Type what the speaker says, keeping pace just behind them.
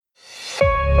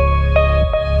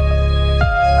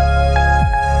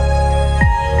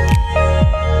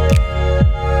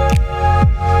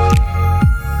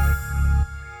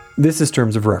This is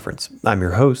Terms of Reference. I'm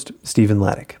your host, Stephen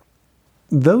Laddick.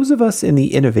 Those of us in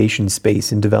the innovation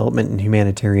space in development and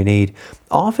humanitarian aid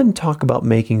often talk about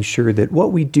making sure that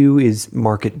what we do is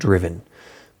market-driven.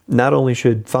 Not only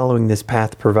should following this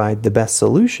path provide the best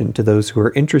solution to those who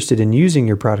are interested in using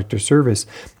your product or service,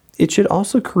 it should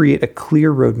also create a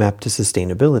clear roadmap to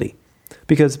sustainability.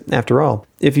 Because, after all,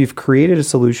 if you've created a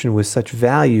solution with such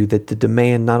value that the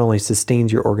demand not only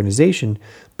sustains your organization,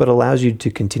 but allows you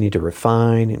to continue to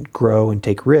refine and grow and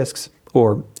take risks,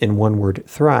 or, in one word,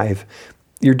 thrive,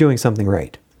 you're doing something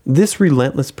right. This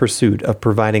relentless pursuit of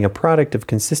providing a product of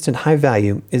consistent high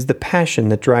value is the passion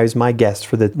that drives my guest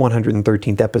for the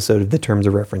 113th episode of the Terms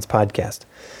of Reference podcast.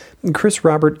 Chris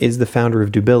Robert is the founder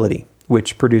of Dobility,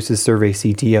 which produces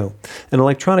SurveyCTO, an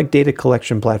electronic data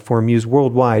collection platform used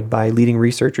worldwide by leading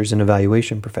researchers and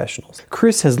evaluation professionals.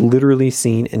 Chris has literally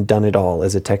seen and done it all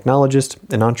as a technologist,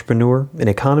 an entrepreneur, an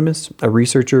economist, a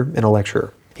researcher, and a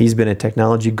lecturer. He's been a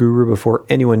technology guru before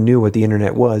anyone knew what the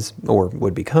internet was, or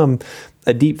would become,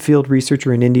 a deep field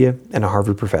researcher in India, and a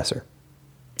Harvard professor.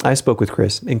 I spoke with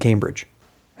Chris in Cambridge.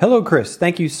 Hello, Chris.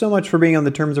 Thank you so much for being on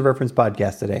the Terms of Reference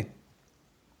podcast today.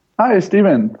 Hi,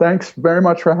 Stephen. Thanks very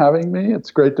much for having me. It's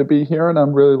great to be here, and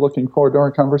I'm really looking forward to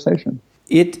our conversation.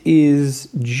 It is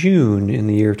June in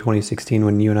the year of 2016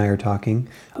 when you and I are talking.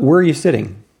 Where are you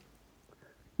sitting?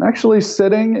 I'm actually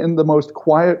sitting in the most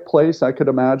quiet place I could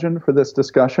imagine for this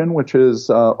discussion, which is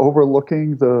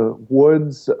overlooking the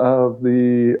woods of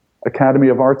the Academy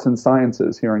of Arts and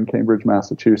Sciences here in Cambridge,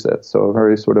 Massachusetts. So a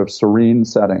very sort of serene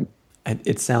setting.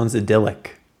 It sounds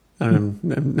idyllic.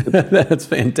 That's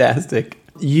fantastic.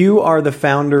 You are the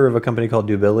founder of a company called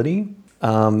Dobility.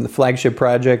 The flagship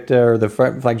project or the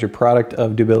flagship product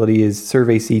of Dobility is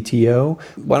SurveyCTO.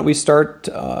 Why don't we start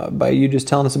by you just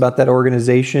telling us about that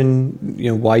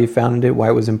organization, why you founded it, why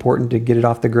it was important to get it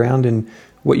off the ground, and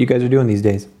what you guys are doing these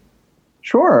days.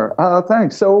 Sure.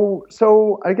 Thanks.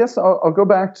 So I guess I'll go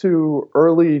back to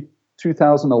early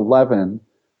 2011.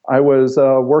 I was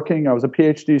I was a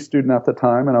PhD student at the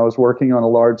time, and I was working on a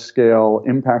large-scale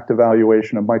impact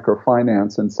evaluation of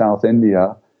microfinance in South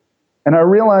India. And I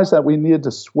realized that we needed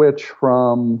to switch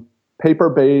from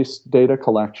paper-based data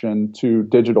collection to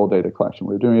digital data collection.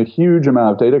 We were doing a huge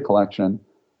amount of data collection.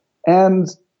 And,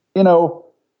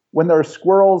 when there are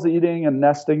squirrels eating and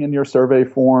nesting in your survey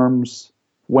forms,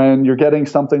 when you're getting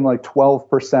something like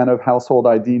 12% of household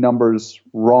ID numbers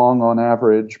wrong on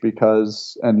average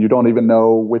and you don't even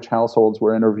know which households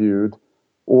were interviewed,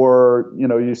 or,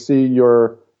 you see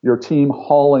your team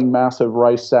hauling massive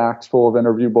rice sacks full of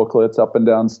interview booklets up and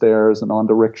down stairs and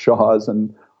onto rickshaws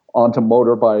and onto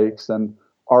motorbikes, and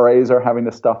RAs are having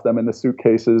to stuff them into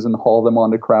suitcases and haul them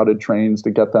onto crowded trains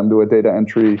to get them to a data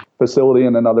entry facility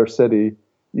in another city.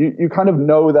 You kind of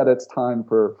know that it's time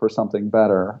for something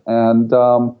better. And,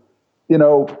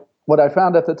 what I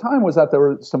found at the time was that there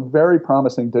were some very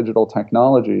promising digital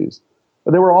technologies,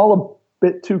 but they were all a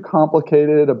bit too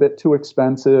complicated, a bit too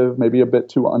expensive, maybe a bit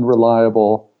too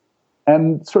unreliable.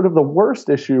 And sort of the worst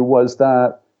issue was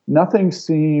that nothing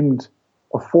seemed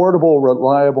affordable,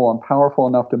 reliable, and powerful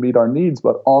enough to meet our needs,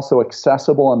 but also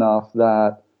accessible enough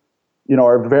that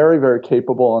our very, very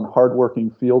capable and hardworking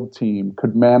field team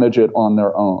could manage it on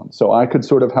their own. So I could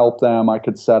sort of help them. I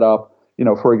could set up,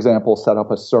 for example, set up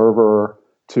a server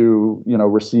to,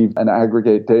 receive and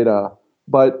aggregate data.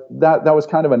 But that was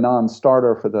kind of a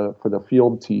non-starter for the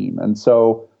field team. And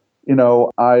so,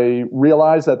 I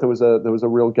realized that there was a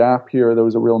real gap here. There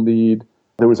was a real need.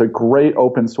 There was a great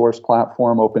open source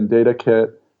platform, Open Data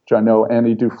Kit, which I know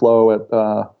Annie Duflo at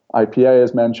IPA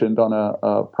has mentioned on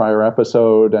a prior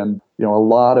episode, and a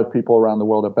lot of people around the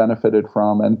world have benefited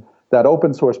from. And that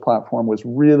open source platform was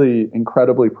really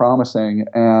incredibly promising.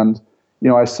 And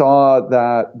I saw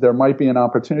that there might be an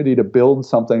opportunity to build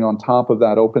something on top of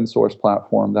that open source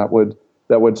platform that would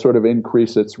sort of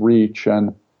increase its reach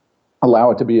and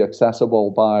allow it to be accessible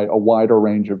by a wider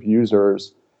range of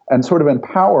users, and sort of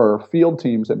empower field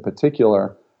teams in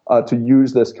particular to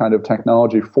use this kind of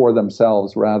technology for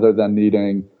themselves rather than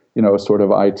needing sort of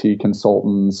IT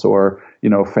consultants or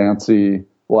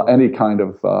any kind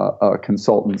of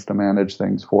consultants to manage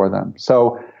things for them.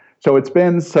 So it's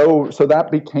been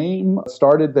that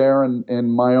started there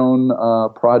in my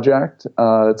own project.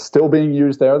 It's still being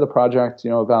used there. The project,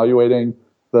 evaluating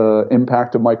the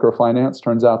impact of microfinance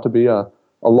turns out to be a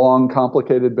long,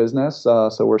 complicated business.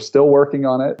 So we're still working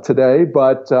on it today.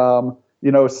 But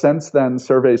since then,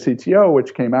 SurveyCTO,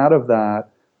 which came out of that,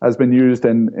 has been used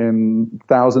in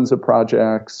thousands of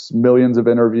projects, millions of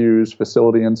interviews,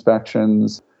 facility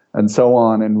inspections, and so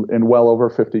on in well over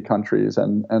 50 countries.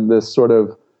 And this sort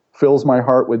of fills my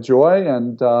heart with joy.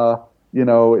 And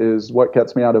is what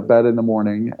gets me out of bed in the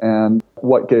morning, and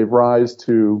what gave rise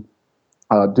to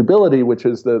Dobility, which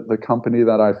is the company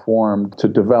that I formed to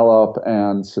develop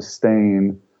and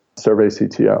sustain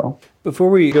SurveyCTO. Before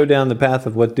we go down the path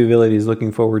of what Dobility is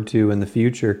looking forward to in the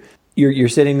future, you're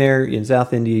sitting there in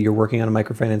South India, you're working on a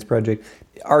microfinance project.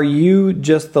 Are you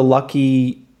just the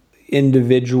lucky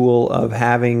individual of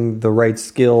having the right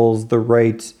skills, the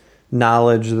right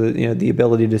knowledge, the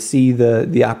ability to see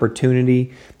the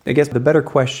opportunity? I guess the better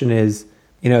question is,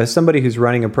 as somebody who's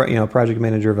running a project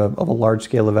manager of a large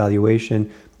scale evaluation,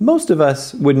 most of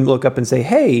us wouldn't look up and say,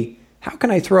 hey, how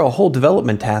can I throw a whole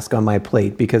development task on my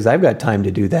plate because I've got time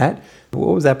to do that?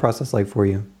 What was that process like for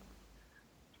you?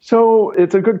 So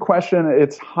it's a good question.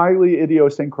 It's highly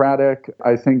idiosyncratic.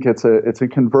 I think it's a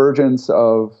convergence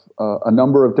of a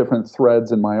number of different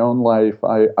threads in my own life.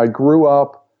 I grew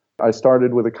up, I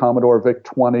started with a Commodore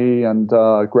VIC-20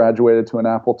 and graduated to an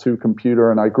Apple II computer,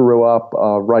 and I grew up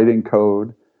writing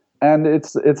code. And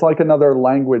it's like another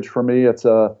language for me. It's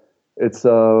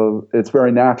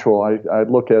very natural. I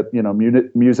look at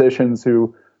musicians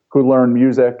who learn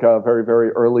music very, very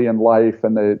early in life,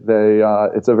 and they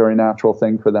it's a very natural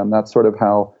thing for them. That's sort of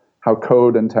how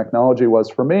code and technology was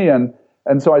for me. And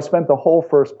so I spent the whole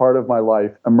first part of my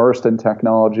life immersed in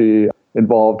technology,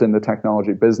 involved in the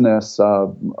technology business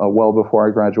well before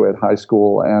I graduated high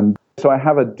school. And so I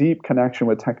have a deep connection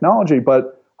with technology,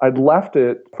 but I'd left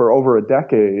it for over a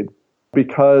decade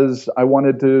because I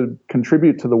wanted to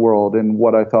contribute to the world in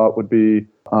what I thought would be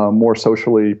more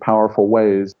socially powerful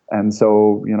ways. And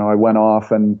so, I went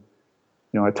off and,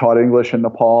 I taught English in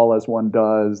Nepal as one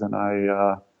does, and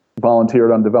I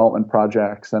volunteered on development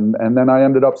projects. And then I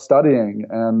ended up studying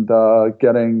and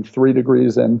getting 3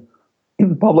 degrees in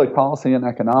public policy and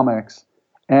economics.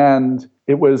 And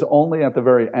it was only at the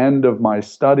very end of my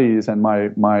studies and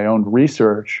my own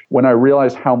research when I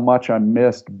realized how much I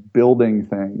missed building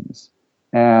things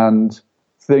and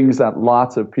things that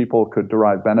lots of people could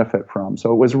derive benefit from.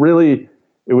 So it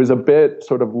was a bit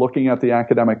sort of looking at the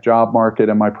academic job market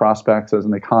and my prospects as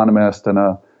an economist and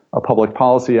a public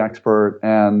policy expert,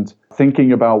 and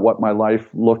thinking about what my life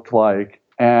looked like,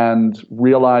 and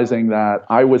realizing that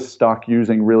I was stuck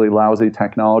using really lousy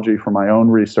technology for my own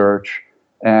research,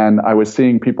 and I was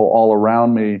seeing people all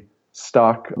around me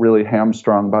stuck, really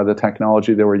hamstrung by the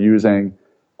technology they were using.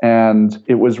 And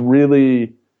it was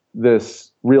really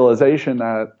this realization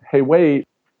that, hey, wait,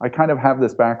 I kind of have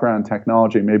this background in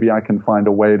technology. Maybe I can find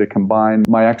a way to combine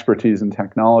my expertise in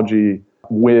technology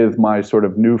with my sort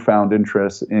of newfound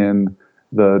interest in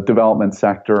the development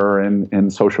sector and in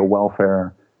social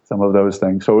welfare, some of those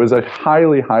things. So it was a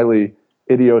highly, highly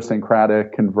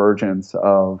idiosyncratic convergence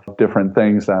of different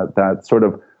things that sort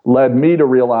of led me to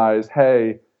realize,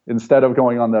 hey, instead of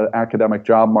going on the academic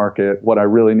job market, what I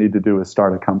really need to do is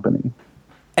start a company.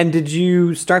 And did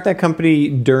you start that company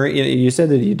during, you said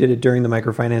that you did it during the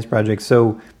microfinance project.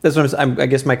 So that's what I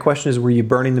guess my question is, were you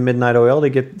burning the midnight oil to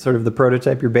get sort of the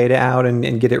prototype, your beta out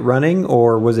and get it running?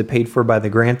 Or was it paid for by the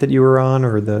grant that you were on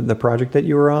or the project that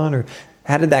you were on? Or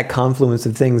how did that confluence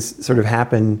of things sort of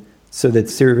happen so that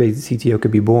SurveyCTO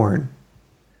could be born?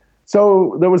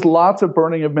 So there was lots of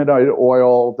burning of midnight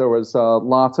oil. There was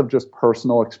lots of just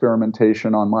personal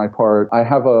experimentation on my part. I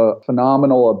have a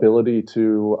phenomenal ability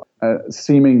to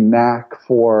seeming knack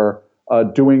for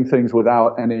doing things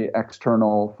without any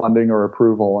external funding or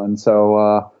approval. And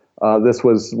so this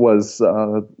was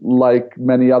like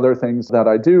many other things that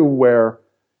I do where,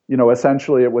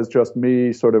 essentially it was just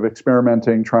me sort of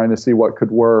experimenting, trying to see what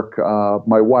could work.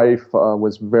 My wife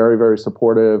was very, very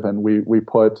supportive, and we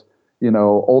put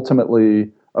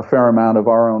ultimately a fair amount of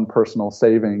our own personal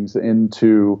savings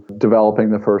into developing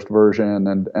the first version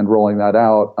and rolling that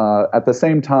out. At the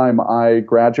same time, I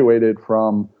graduated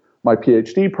from my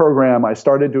PhD program. I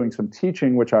started doing some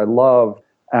teaching, which I loved,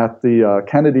 at the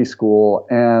Kennedy School.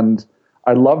 And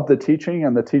I loved the teaching,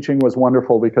 and the teaching was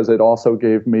wonderful because it also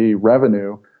gave me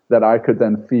revenue that I could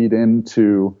then feed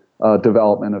into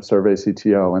development of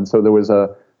SurveyCTO. And so there was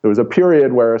a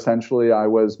period where essentially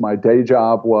my day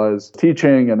job was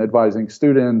teaching and advising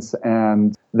students,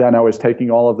 and then I was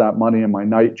taking all of that money, and my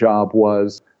night job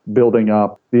was building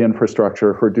up the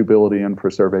infrastructure for Dobility and for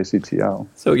SurveyCTO.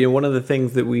 So, one of the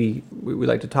things that we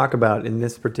like to talk about in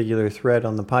this particular thread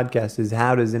on the podcast is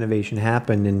how does innovation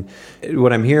happen? And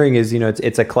what I'm hearing is,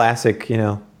 it's a classic,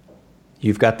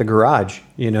 you've got the garage,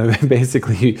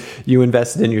 basically you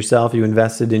invested in yourself, you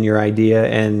invested in your idea,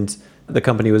 and the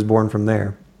company was born from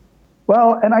there.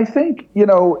 Well, and I think,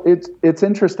 it's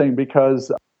interesting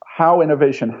because how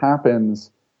innovation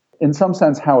happens, in some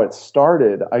sense, how it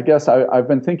started. I guess I've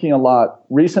been thinking a lot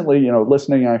recently,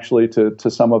 listening actually to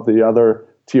some of the other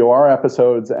TOR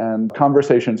episodes and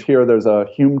conversations here. There's a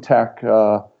HumTech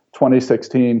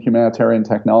 2016 Humanitarian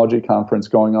Technology Conference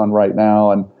going on right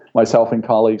now, and myself and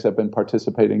colleagues have been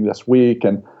participating this week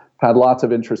and had lots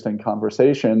of interesting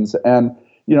conversations. And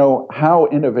how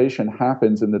innovation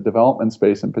happens in the development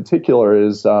space in particular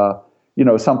is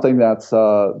something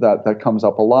that comes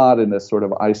up a lot in this sort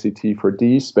of ICT for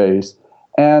D space.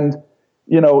 And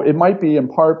it might be in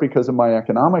part because of my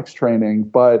economics training,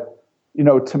 but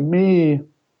to me,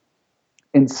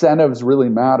 incentives really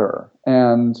matter.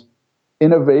 And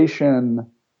innovation,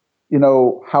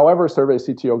 however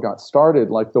SurveyCTO got started,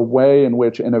 like the way in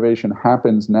which innovation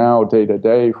happens now day to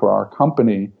day for our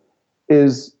company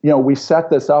is, we set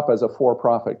this up as a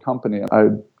for-profit company.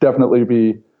 I'd definitely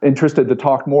be interested to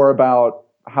talk more about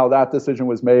how that decision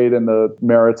was made and the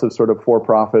merits of sort of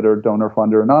for-profit or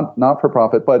donor-funded or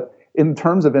not-for-profit. But in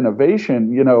terms of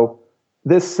innovation,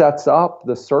 this sets up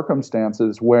the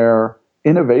circumstances where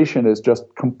innovation is just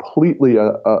completely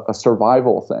a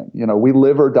survival thing. We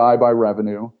live or die by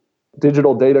revenue.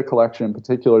 Digital data collection in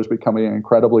particular is becoming an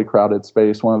incredibly crowded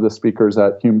space. One of the speakers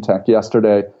at HumTech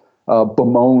yesterday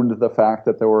bemoaned the fact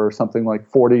that there were something like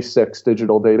 46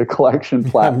 digital data collection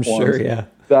platforms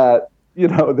that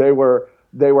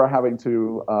they were having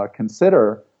to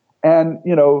consider. And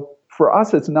for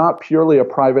us, it's not purely a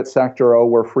private sector,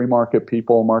 we're free market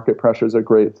people, market pressure is a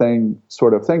great thing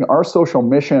sort of thing. Our social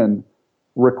mission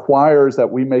requires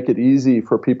that we make it easy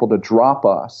for people to drop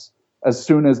us as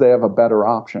soon as they have a better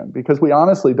option, because we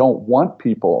honestly don't want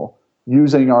people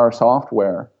using our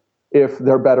software if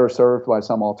they're better served by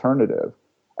some alternative.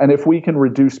 And if we can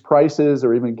reduce prices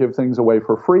or even give things away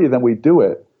for free, then we do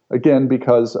it, again,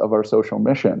 because of our social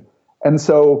mission. And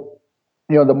so,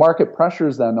 the market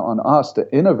pressures then on us to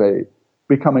innovate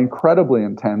become incredibly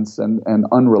intense and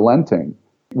unrelenting.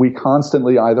 We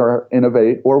constantly either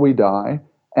innovate or we die,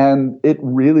 and it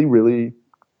really, really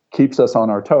keeps us on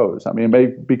our toes. I mean, it may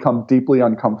become deeply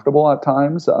uncomfortable at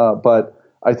times, but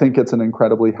I think it's an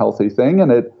incredibly healthy thing,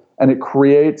 and it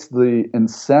creates the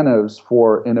incentives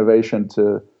for innovation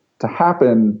to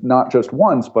happen not just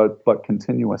once, but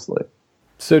continuously.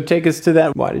 So take us to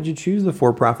that. Why did you choose the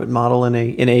for-profit model in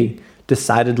a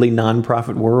decidedly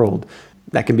non-profit world?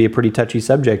 That can be a pretty touchy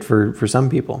subject for some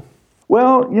people.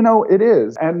 Well, it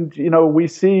is. And, we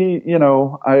see,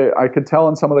 I could tell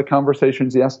in some of the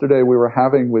conversations yesterday we were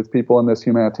having with people in this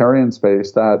humanitarian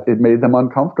space that it made them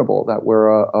uncomfortable that we're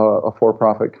a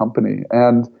for-profit company.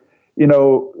 And,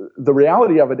 the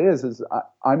reality of it is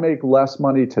I make less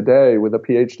money today with a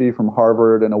PhD from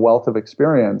Harvard and a wealth of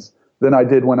experience than I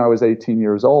did when I was 18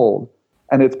 years old.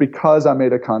 And it's because I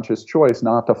made a conscious choice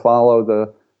not to follow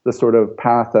the sort of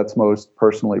path that's most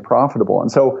personally profitable.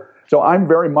 And so I'm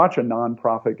very much a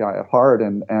nonprofit guy at heart,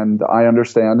 and I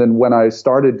understand. And when I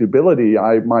started Dobility,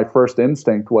 my first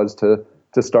instinct was to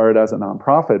start it as a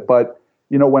nonprofit. But,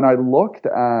 when I looked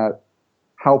at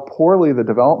how poorly the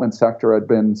development sector had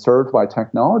been served by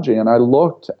technology, and I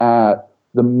looked at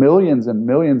the millions and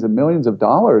millions and millions of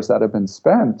dollars that have been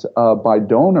spent by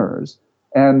donors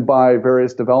and by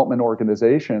various development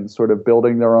organizations sort of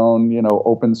building their own,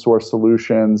 open source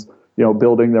solutions,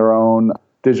 building their own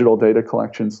digital data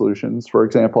collection solutions. For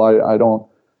example, I don't,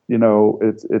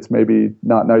 it's maybe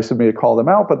not nice of me to call them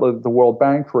out, but the World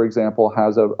Bank, for example,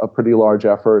 has a pretty large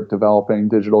effort developing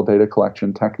digital data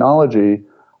collection technology,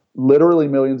 literally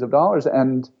millions of dollars.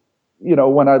 And,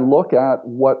 when I look at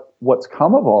what's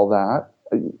come of all that,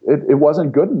 it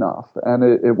wasn't good enough, and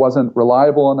it wasn't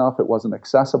reliable enough, it wasn't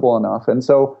accessible enough. And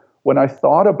so when I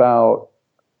thought about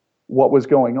what was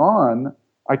going on,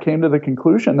 I came to the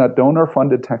conclusion that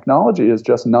donor-funded technology is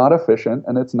just not efficient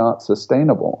and it's not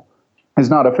sustainable. It's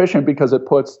not efficient because it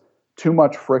puts too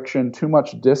much friction, too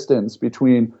much distance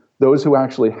between those who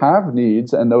actually have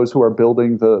needs and those who are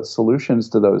building the solutions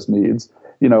to those needs.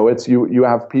 It's you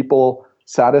have people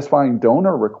satisfying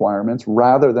donor requirements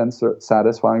rather than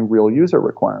satisfying real user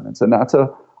requirements. And that's a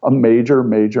major,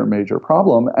 major, major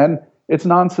problem. And it's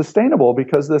non-sustainable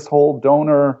because this whole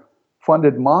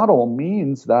donor-funded model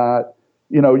means that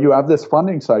you have this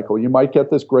funding cycle. You might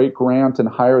get this great grant and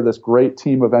hire this great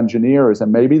team of engineers,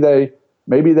 and maybe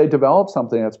they develop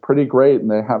something that's pretty great, and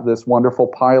they have this wonderful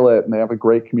pilot, and they have a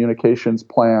great communications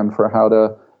plan for how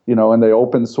to, and they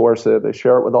open source it, they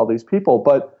share it with all these people.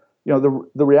 But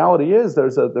the reality is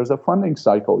there's a funding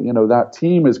cycle. That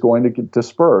team is going to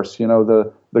disperse.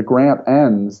 The grant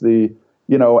ends.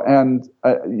 And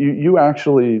you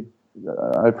actually,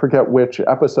 I forget which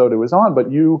episode it was on,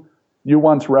 but you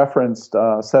once referenced,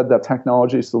 said that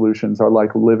technology solutions are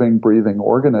like living, breathing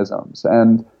organisms.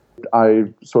 And I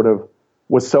sort of,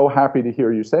 was so happy to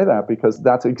hear you say that, because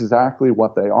that's exactly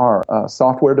what they are.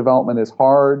 Software development is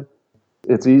hard.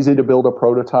 It's easy to build a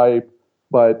prototype,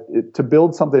 but to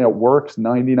build something that works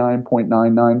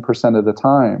 99.99% of the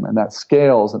time, and that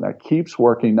scales and that keeps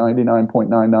working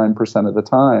 99.99% of the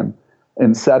time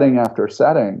in setting after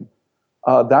setting,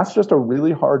 that's just a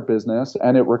really hard business,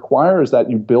 and it requires that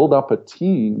you build up a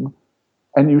team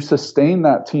and you sustain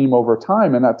that team over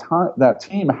time, and that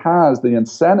team has the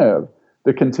incentive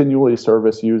to continually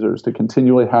service users, to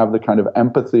continually have the kind of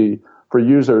empathy for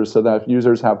users, so that if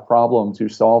users have problems, you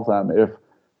solve them. If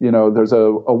there's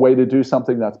a way to do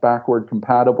something that's backward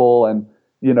compatible and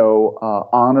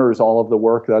honors all of the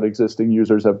work that existing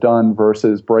users have done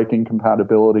versus breaking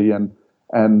compatibility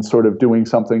and sort of doing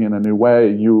something in a new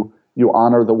way, you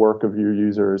honor the work of your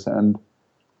users. And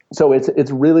so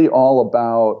it's really all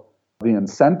about the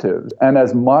incentives. And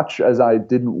as much as I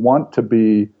didn't want to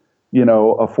be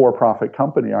a for-profit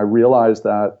company, I realized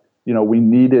that we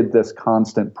needed this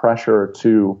constant pressure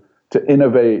to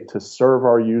innovate, to serve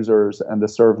our users and to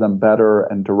serve them better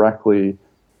and directly,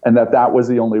 and that was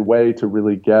the only way to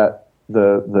really get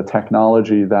the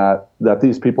technology that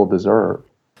these people deserve.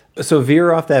 So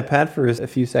veer off that path for a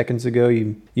few seconds ago.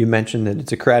 You mentioned that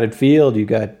it's a crowded field. You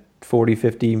got 40,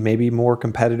 50, maybe more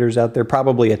competitors out there,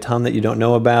 probably a ton that you don't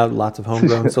know about, lots of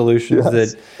homegrown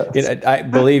solutions. Yes. I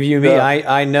believe you me,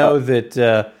 I know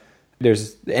that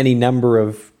there's any number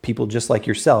of people just like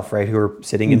yourself, right, who are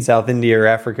sitting in South India or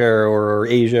Africa or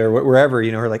Asia or wherever,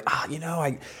 who are like,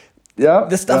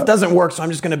 this stuff doesn't work, so I'm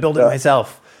just going to build it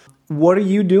myself. What are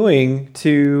you doing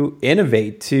to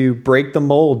innovate, to break the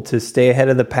mold, to stay ahead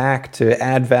of the pack, to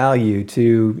add value,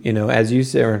 to, as you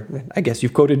say, or I guess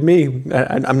you've quoted me,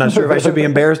 I'm not sure if I should be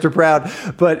embarrassed or proud,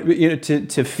 but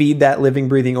to feed that living,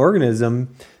 breathing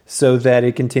organism so that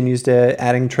it continues to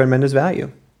adding tremendous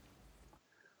value?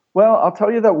 Well, I'll tell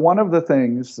you that one of the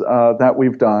things that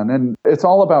we've done, and it's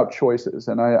all about choices,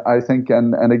 and I think,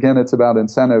 and again, it's about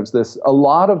incentives. A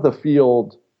lot of the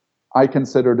field I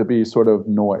consider to be sort of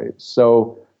noise.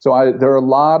 So there are a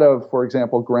lot of, for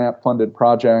example, grant-funded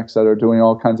projects that are doing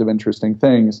all kinds of interesting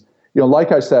things.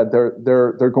 Like I said,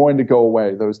 they're going to go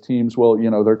away. Those teams will,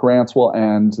 their grants will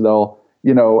end.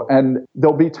 And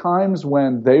there'll be times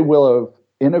when they will have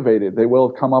innovated. They will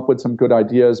have come up with some good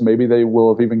ideas. Maybe they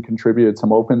will have even contributed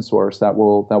some open source that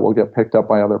will get picked up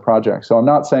by other projects. So I'm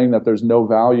not saying that there's no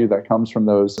value that comes from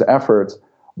those efforts,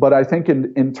 but I think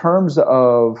in terms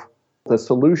of the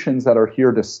solutions that are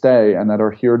here to stay and that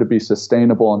are here to be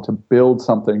sustainable and to build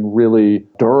something really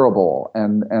durable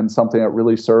and something that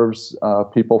really serves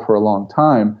people for a long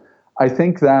time, I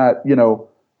think that,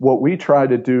 what we try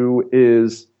to do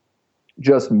is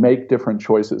just make different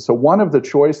choices. So one of the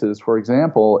choices, for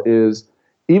example, is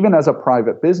even as a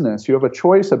private business, you have a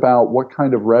choice about what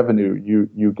kind of revenue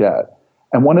you get.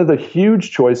 And one of the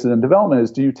huge choices in development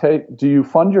is, do you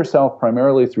fund yourself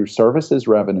primarily through services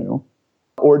revenue,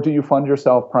 or do you fund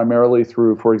yourself primarily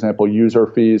through, for example, user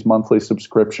fees, monthly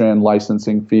subscription,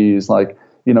 licensing fees,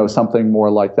 something more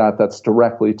like that that's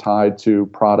directly tied to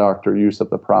product or use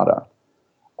of the product?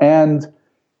 And,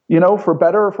 for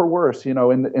better or for worse, in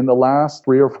the last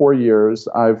 3 or 4 years,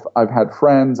 I've had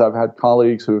friends, I've had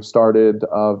colleagues who have started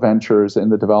ventures in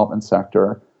the development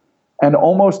sector, and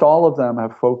almost all of them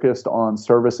have focused on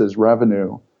services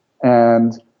revenue,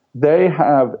 and they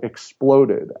have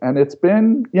exploded. And it's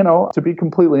been, to be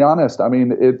completely honest, I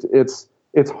mean,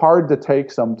 it's hard to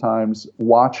take sometimes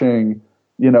watching,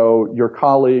 your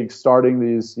colleagues starting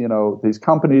these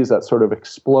companies that sort of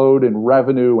explode in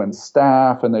revenue and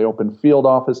staff, and they open field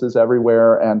offices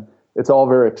everywhere, and it's all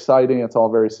very exciting. It's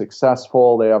all very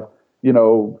successful. They have,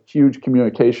 huge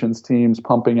communications teams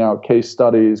pumping out case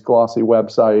studies, glossy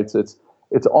websites.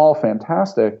 It's all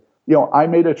fantastic. I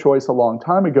made a choice a long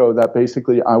time ago that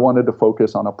basically I wanted to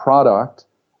focus on a product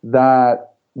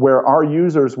where our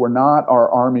users were not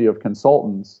our army of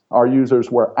consultants. Our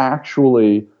users were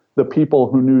actually the people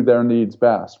who knew their needs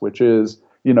best, which is,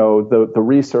 the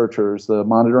researchers, the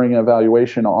monitoring and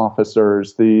evaluation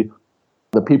officers, the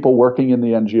people working in the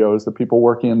NGOs, the people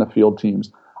working in the field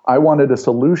teams. I wanted a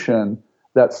solution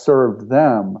that served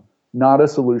them, not a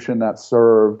solution that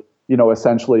served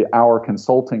essentially our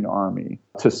consulting army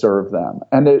to serve them.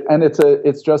 And it's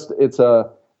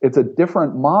a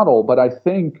different model, but I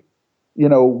think,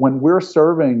 when we're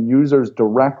serving users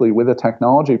directly with a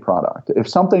technology product, if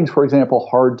something's, for example,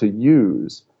 hard to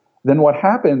use, then what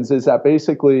happens is that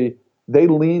basically they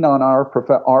lean on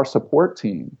our support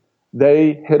team.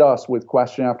 They hit us with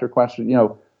question after question.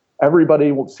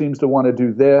 Everybody seems to want to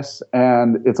do this,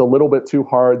 and it's a little bit too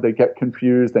hard. They get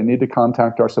confused. They need to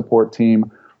contact our support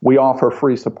team. We offer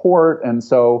free support, and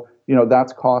so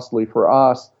that's costly for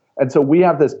us. And so we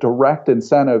have this direct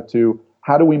incentive to,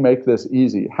 how do we make this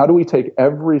easy? How do we take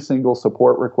every single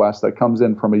support request that comes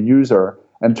in from a user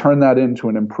and turn that into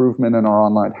an improvement in our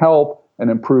online help, an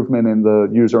improvement in the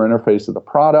user interface of the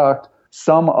product,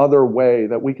 some other way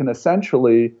that we can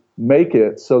essentially make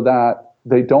it so that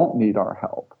they don't need our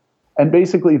help. And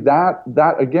basically that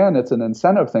again, it's an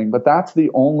incentive thing, but that's the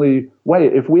only way.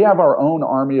 If we have our own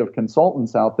army of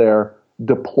consultants out there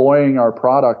deploying our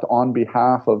product on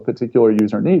behalf of particular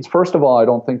user needs, first of all, I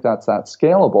don't think that's that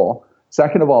scalable.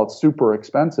 Second of all, it's super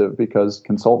expensive because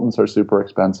consultants are super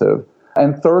expensive.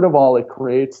 And third of all, it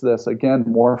creates this, again,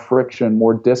 more friction,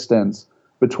 more distance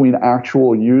between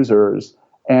actual users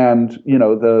and,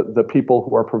 the people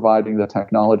who are providing the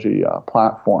technology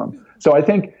platform. So I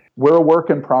think we're a work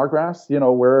in progress.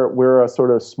 We're a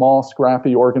sort of small,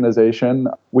 scrappy organization.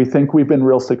 We think we've been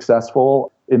real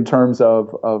successful in terms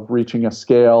of reaching a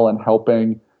scale and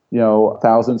helping,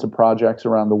 thousands of projects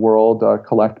around the world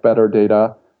collect better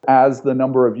data. As the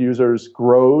number of users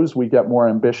grows, we get more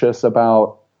ambitious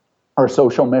about our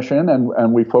social mission,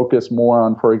 and we focus more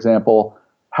on, for example,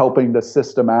 helping to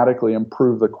systematically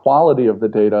improve the quality of the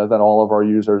data that all of our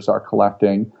users are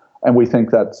collecting. And we think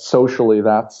that socially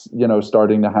that's,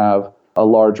 starting to have a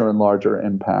larger and larger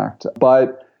impact.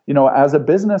 But, as a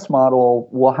business model,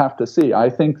 we'll have to see. I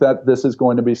think that this is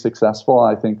going to be successful.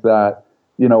 I think that,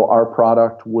 our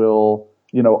product will,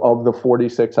 of the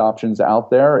 46 options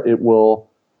out there, it will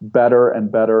better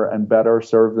and better and better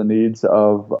serve the needs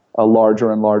of a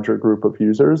larger and larger group of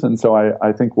users. And so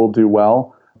I think we'll do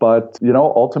well. But,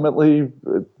 ultimately,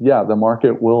 the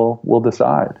market will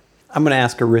decide. I'm going to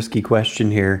ask a risky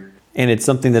question here, and it's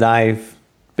something that I've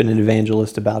been an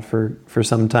evangelist about for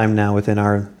some time now within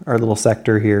our little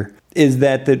sector here, is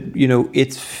that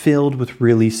it's filled with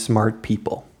really smart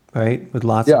people, right? With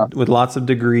lots of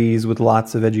degrees, with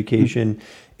lots of education.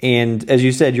 And as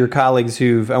you said, your colleagues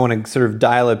I want to sort of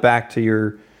dial it back to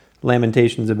your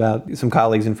lamentations about some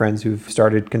colleagues and friends who've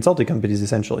started consulting companies,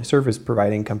 essentially service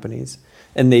providing companies.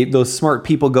 And those smart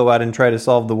people go out and try to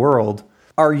solve the world.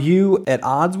 Are you at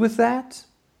odds with that?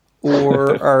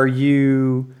 Or are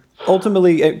you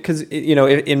ultimately, because,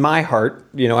 in my heart,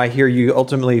 I hear you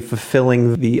ultimately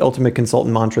fulfilling the ultimate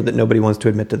consultant mantra that nobody wants to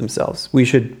admit to themselves. We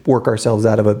should work ourselves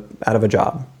out of a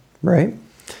job, right?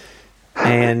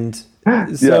 And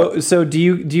so do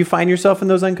you find yourself in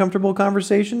those uncomfortable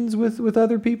conversations with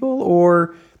other people,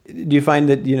 or do you find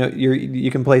that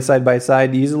you can play side by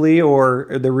side easily, or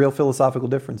are there real philosophical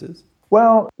differences?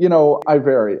 Well, I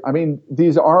vary. I mean,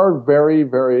 these are very,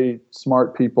 very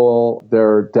smart people.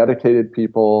 They're dedicated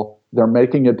people. They're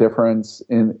making a difference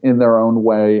in their own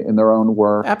way, in their own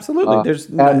work. Absolutely.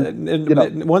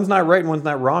 One's not right and one's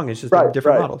not wrong. It's just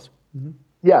different models. Mm-hmm.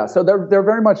 Yeah, so they're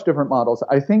very much different models.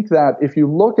 I think that if you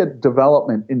look at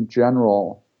development in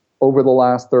general over the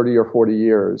last 30 or 40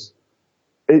 years,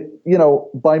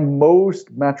 by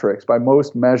most metrics, by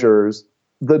most measures,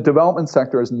 the development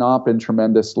sector has not been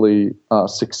tremendously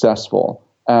successful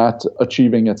at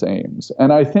achieving its aims.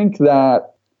 And I think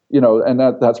that, and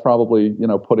that's probably,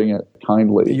 putting it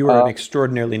kindly. You are an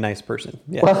extraordinarily nice person.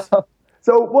 Yes.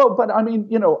 But I mean,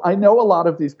 I know a lot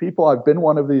of these people. I've been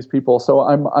one of these people, so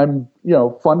I'm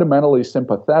fundamentally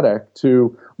sympathetic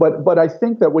to. But I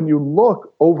think that when you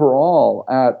look overall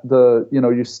at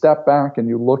you step back and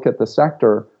you look at the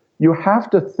sector, you have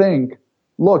to think,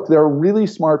 look, there are really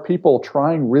smart people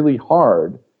trying really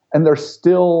hard, and they're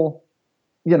still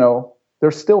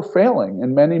failing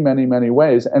in many, many, many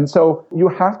ways. And so you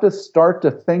have to start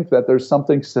to think that there's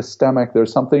something systemic,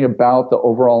 there's something about the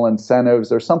overall incentives,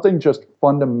 there's something just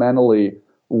fundamentally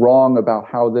wrong about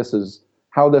how this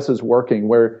is working,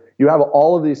 where you have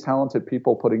all of these talented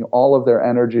people putting all of their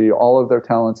energy, all of their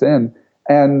talents in,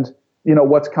 and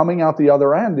what's coming out the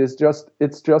other end is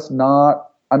it's just not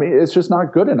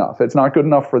good enough. It's not good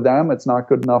enough for them, it's not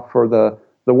good enough for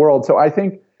the world. So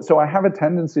I have a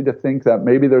tendency to think that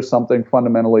maybe there's something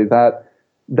fundamentally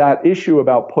that issue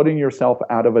about putting yourself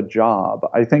out of a job.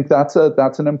 I think that's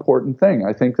an important thing.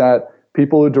 I think that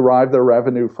people who derive their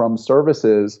revenue from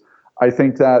services, I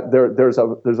think that there's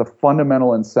a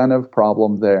fundamental incentive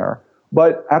problem there.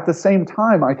 But at the same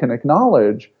time, I can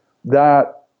acknowledge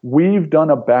that we've done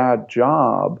a bad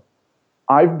job.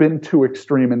 I've been too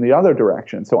extreme in the other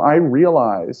direction. So I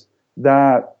realize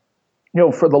that,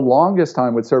 for the longest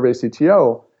time with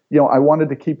SurveyCTO, I wanted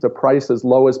to keep the price as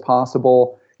low as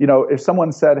possible. If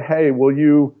someone said, hey,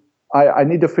 I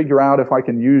need to figure out if I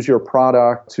can use your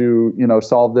product to,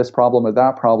 solve this problem or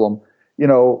that problem,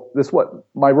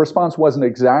 my response wasn't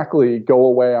exactly go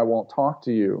away, I won't talk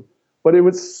to you. But it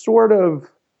was sort of,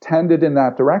 tended in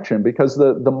that direction because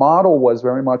the model was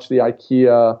very much the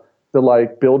IKEA, the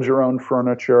like build your own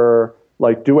furniture,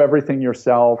 like do everything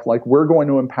yourself. Like we're going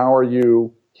to empower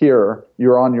you here.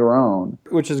 You're on your own.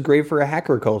 Which is great for a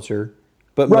hacker culture,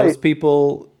 but most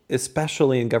people,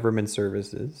 especially in government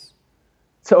services,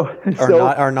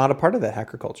 are not a part of that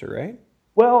hacker culture, right?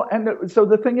 Well, and so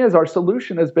the thing is, our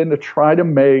solution has been to try to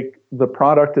make the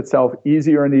product itself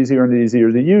easier and easier and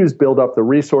easier to use, build up the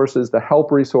resources, the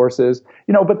help resources,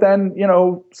 but then,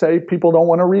 say people don't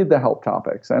want to read the help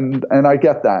topics. And I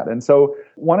get that. And so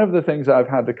one of the things I've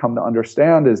had to come to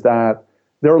understand is that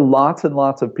there are lots and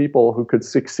lots of people who could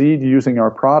succeed using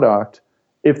our product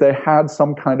if they had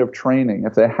some kind of training,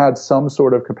 if they had some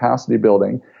sort of capacity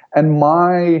building. And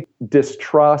my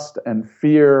distrust and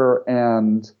fear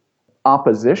and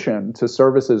opposition to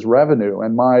services revenue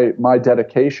and my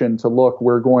dedication to look,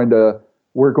 we're going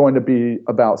to be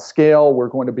about scale, we're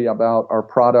going to be about our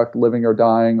product living or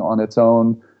dying on its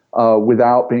own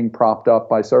without being propped up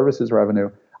by services revenue.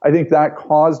 I think that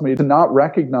caused me to not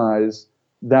recognize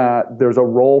that there's a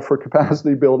role for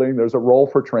capacity building, there's a role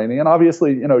for training, and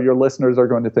obviously your listeners are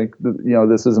going to think that,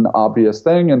 this is an obvious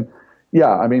thing, and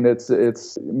yeah, I mean it's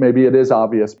maybe it is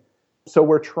obvious. So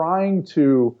we're trying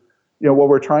to what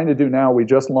we're trying to do now, we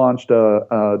just launched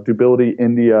a Dobility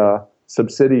India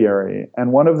subsidiary.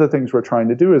 And one of the things we're trying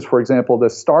to do is, for example,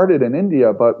 this started in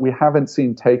India, but we haven't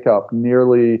seen take up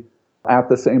nearly at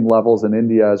the same levels in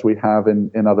India as we have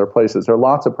in other places. There are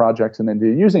lots of projects in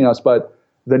India using us, but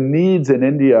the needs in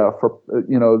India for,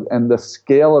 and the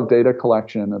scale of data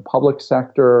collection in the public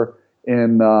sector,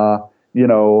 by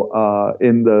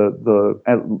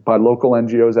local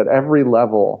NGOs at every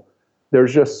level,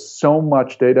 there's just so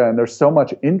much data and there's so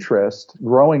much interest,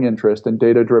 growing interest in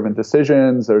data-driven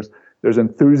decisions. There's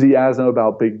enthusiasm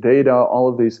about big data, all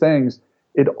of these things.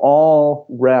 It all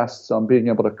rests on being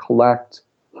able to collect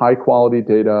high-quality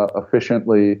data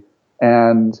efficiently,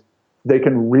 and they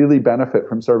can really benefit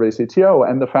from SurveyCTO.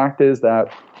 And the fact is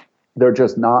that they're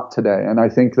just not today. And I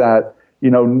think that,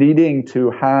 needing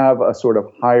to have a sort of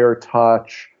higher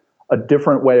touch, a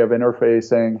different way of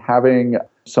interfacing, having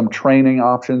some training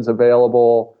options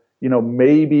available,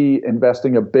 maybe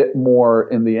investing a bit more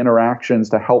in the interactions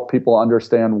to help people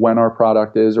understand when our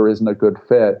product is or isn't a good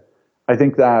fit. I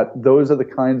think that those are the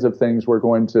kinds of things we're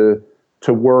going to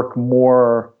work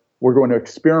more, we're going to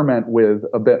experiment with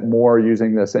a bit more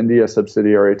using this India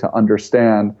subsidiary to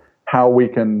understand how we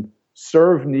can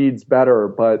serve needs better,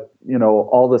 but,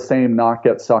 all the same not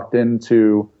get sucked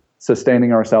into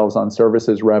sustaining ourselves on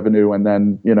services revenue and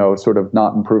then, sort of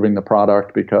not improving the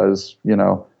product because,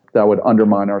 that would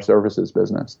undermine our services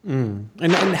business. And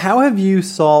how have you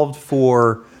solved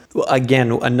for,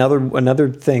 again, another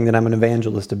thing that I'm an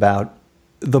evangelist about,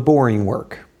 the boring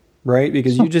work, right?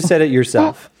 Because you just said it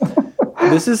yourself.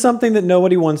 This is something that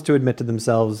nobody wants to admit to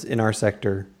themselves in our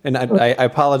sector. And I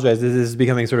apologize, this is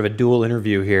becoming sort of a dual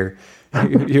interview here.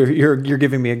 You're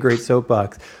giving me a great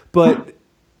soapbox. But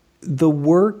the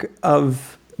work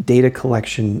of data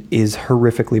collection is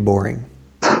horrifically boring,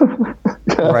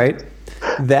 right?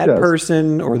 That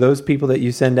person or those people that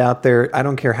you send out there, I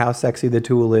don't care how sexy the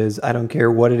tool is. I don't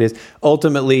care what it is.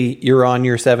 Ultimately, you're on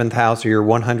your 7th house or your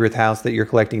 100th house that you're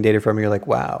collecting data from. And you're like,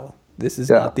 wow, this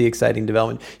is not the exciting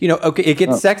development. Okay, it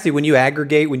gets sexy when you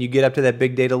aggregate, when you get up to that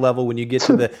big data level, when you get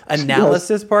to the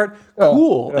analysis part,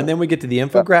 cool. And then we get to the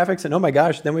infographics and oh my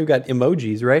gosh, then we've got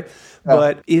emojis, right?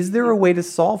 But is there a way to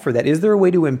solve for that? Is there a way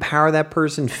to empower that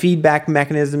person, feedback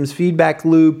mechanisms, feedback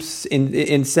loops,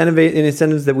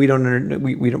 incentives that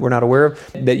we're not aware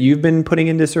of, that you've been putting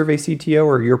into SurveyCTO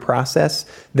or your process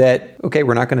that, okay,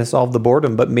 we're not going to solve the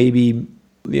boredom, but maybe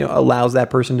allows that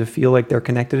person to feel like they're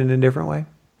connected in a different way?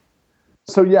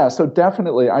 So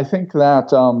definitely. I think that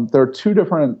there are two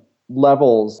different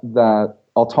levels that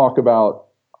I'll talk about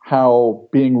how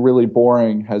being really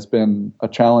boring has been a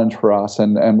challenge for us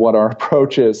and what our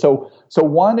approach is. So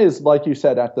one is, like you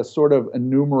said, at the sort of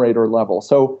enumerator level.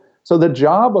 So the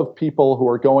job of people who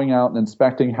are going out and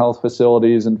inspecting health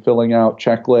facilities and filling out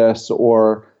checklists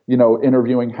or,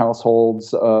 interviewing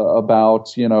households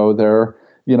about, their,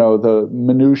 the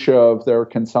minutia of their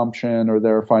consumption or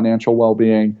their financial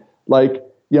well-being,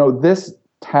 this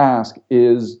task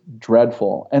is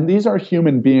dreadful. And these are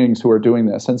human beings who are doing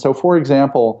this. And so, for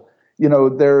example,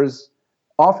 there's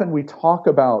often we talk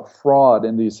about fraud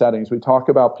in these settings. We talk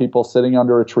about people sitting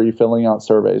under a tree filling out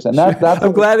surveys. And that's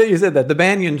I'm glad that you said that. The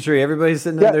banyan tree, everybody's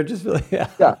sitting there just filling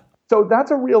Yeah. So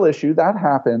that's a real issue. That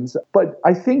happens. But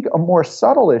I think a more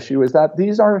subtle issue is that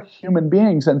these are human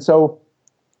beings. And so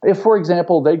if, for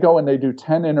example, they go and they do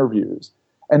 10 interviews,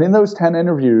 and in those 10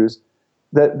 interviews,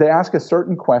 that they ask a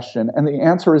certain question and the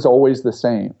answer is always the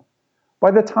same.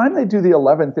 By the time they do the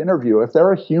 11th interview, if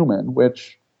they're a human,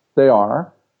 which they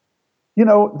are,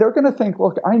 they're going to think,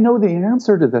 look, I know the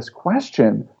answer to this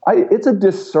question. It's a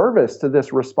disservice to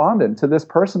this respondent, to this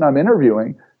person I'm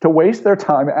interviewing, to waste their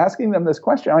time asking them this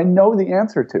question I know the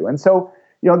answer to. And so,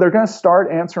 they're going to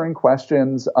start answering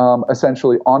questions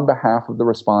essentially on behalf of the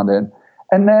respondent.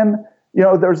 And then,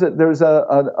 there's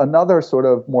another sort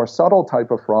of more subtle type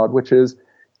of fraud, which is,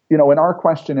 in our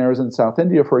questionnaires in South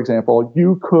India, for example,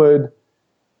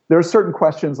 there are certain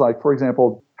questions like, for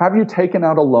example, have you taken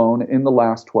out a loan in the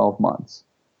last 12 months?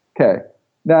 Okay.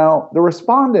 Now, the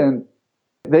respondent,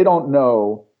 they don't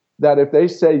know that if they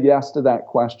say yes to that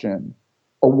question,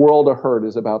 a world of hurt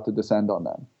is about to descend on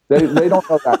them. They don't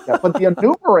know that yet. But the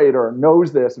enumerator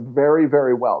knows this very,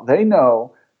 very well. They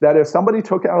know that if somebody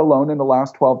took out a loan in the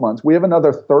last 12 months, we have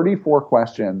another 34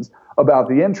 questions about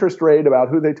the interest rate, about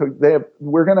who they took.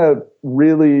 We're going to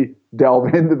really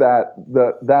delve into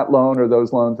that loan or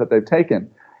those loans that they've taken.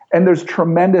 And there's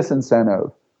tremendous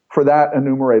incentive for that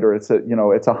enumerator. It's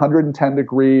 110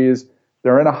 degrees.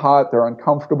 They're in a hut. They're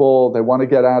uncomfortable. They want to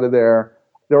get out of there.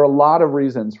 There are a lot of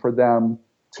reasons for them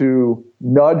to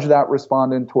nudge that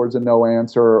respondent towards a no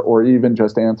answer or even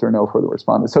just answer no for the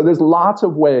respondent. So there's lots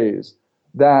of ways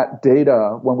that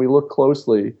data, when we look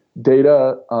closely,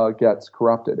 data gets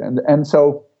corrupted. And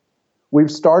so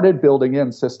we've started building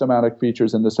in systematic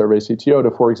features into SurveyCTO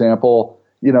to, for example,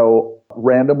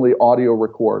 randomly audio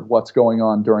record what's going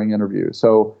on during interviews.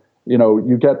 So,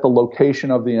 you get the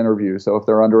location of the interview. So if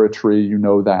they're under a tree,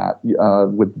 that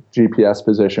with GPS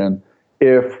position.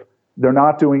 If they're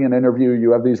not doing an interview,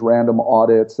 you have these random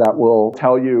audits that will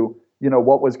tell you,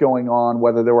 what was going on,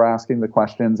 whether they were asking the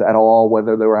questions at all,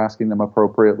 whether they were asking them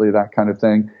appropriately, that kind of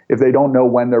thing. If they don't know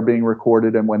when they're being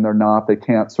recorded and when they're not, they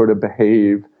can't sort of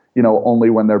behave,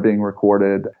 only when they're being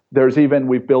recorded.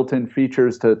 We've built in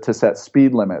features to set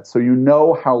speed limits. So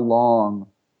how long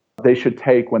they should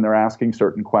take when they're asking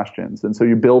certain questions. And so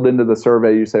you build into the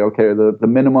survey, you say, okay, the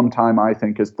minimum time I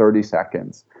think is 30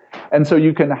 seconds. And so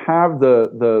you can have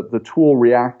the tool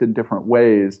react in different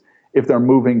ways if they're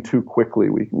moving too quickly.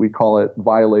 We call it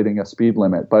violating a speed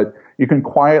limit. But you can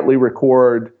quietly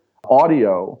record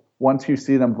audio once you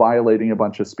see them violating a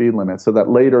bunch of speed limits so that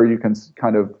later you can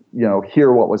kind of,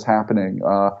 hear what was happening.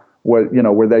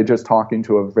 Were they just talking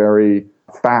to a very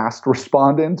fast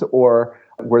respondent, or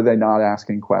were they not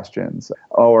asking questions,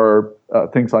 or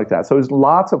things like that? So there's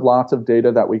lots of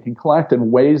data that we can collect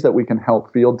and ways that we can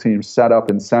help field teams set up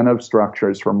incentive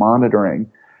structures for monitoring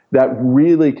that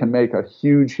really can make a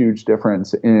huge, huge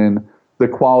difference in the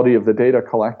quality of the data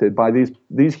collected by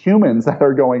these humans that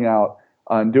are going out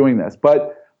and doing this.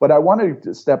 But I want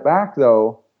to step back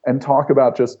though and talk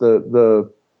about just the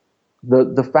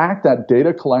fact that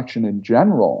data collection in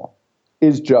general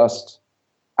is just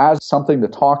as something to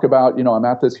talk about. I'm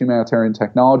at this humanitarian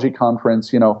technology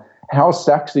conference. How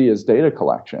sexy is data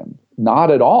collection?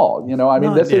 Not at all.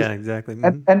 Exactly.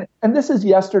 Mm-hmm. And this is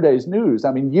yesterday's news.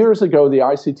 Years ago, the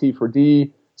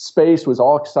ICT4D space was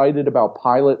all excited about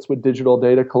pilots with digital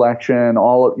data collection.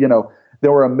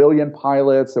 There were 1 million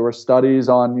pilots. There were studies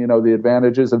on, the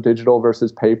advantages of digital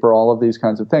versus paper, all of these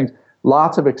kinds of things.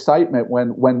 Lots of excitement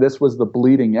when this was the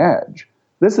bleeding edge.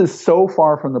 This is so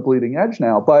far from the bleeding edge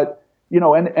now. But,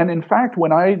 and in fact,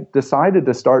 when I decided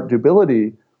to start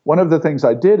Dobility, one of the things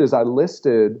I did is I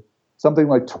listed something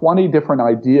like 20 different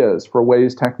ideas for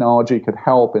ways technology could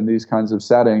help in these kinds of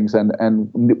settings and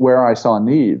where I saw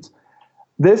needs.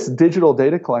 This digital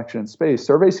data collection space,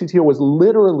 SurveyCTO, was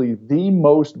literally the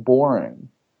most boring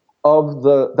of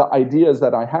the ideas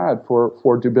that I had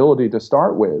for Dobility to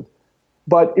start with.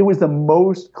 But it was the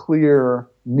most clear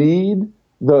need.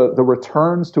 The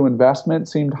returns to investment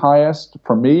seemed highest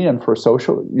for me and for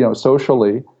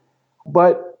socially.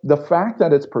 But the fact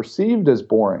that it's perceived as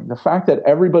boring, the fact that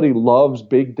everybody loves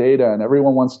big data and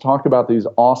everyone wants to talk about these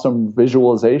awesome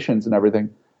visualizations and everything,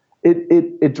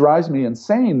 it drives me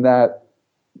insane that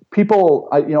people,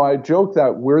 I joke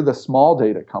that we're the small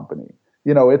data company.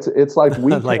 It's like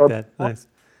we like that. Nice.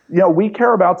 We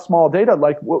care about small data.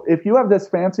 Like, if you have this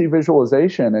fancy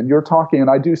visualization and you're talking, and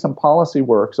I do some policy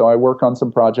work, so I work on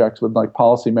some projects with like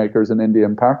policymakers in India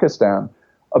and Pakistan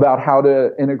about how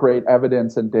to integrate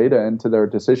evidence and data into their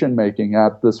decision making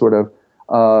at the sort of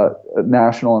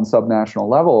national and subnational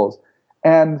levels.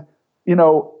 And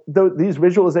these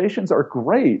visualizations are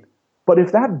great, but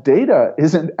if that data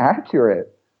isn't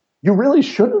accurate, you really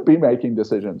shouldn't be making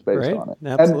decisions based on it.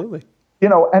 Absolutely.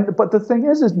 But the thing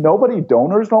is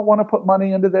donors don't want to put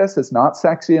money into this. It's not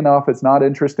sexy enough. It's not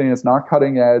interesting. It's not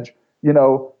cutting edge.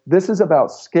 This is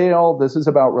about scale. This is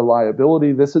about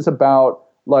reliability. This is about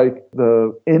like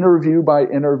the interview by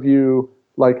interview,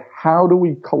 like how do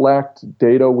we collect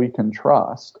data we can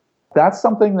trust? That's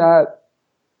something that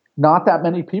not that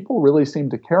many people really seem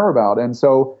to care about. And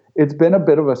so it's been a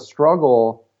bit of a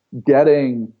struggle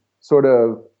getting sort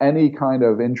of any kind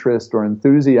of interest or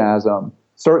enthusiasm,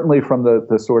 certainly from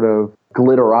the sort of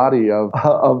glitterati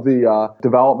of the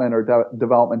development or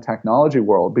development technology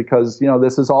world, because,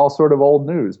 this is all sort of old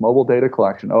news. Mobile data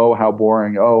collection. Oh, how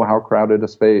boring. Oh, how crowded a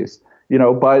space.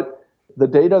 But the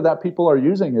data that people are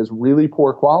using is really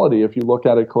poor quality if you look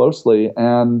at it closely.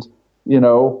 And,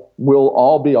 we'll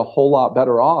all be a whole lot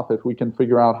better off if we can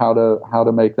figure out how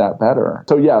to make that better.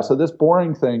 So this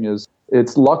boring thing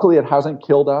luckily it hasn't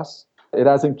killed us. It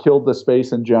hasn't killed the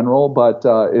space in general, but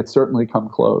it's certainly come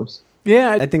close.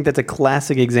 Yeah, I think that's a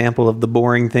classic example of the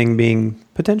boring thing being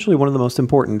potentially one of the most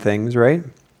important things, right?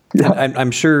 Yeah.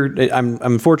 I'm sure,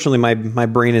 unfortunately, my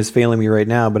brain is failing me right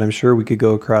now, but I'm sure we could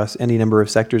go across any number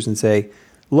of sectors and say,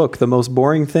 look, the most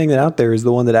boring thing that out there is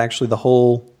the one that actually the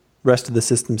whole rest of the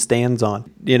system stands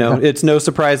on. It's no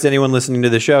surprise to anyone listening to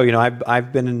the show.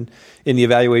 I've been in the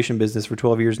evaluation business for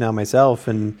 12 years now myself,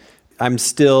 and I'm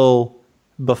still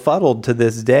befuddled to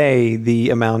this day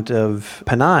the amount of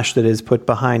panache that is put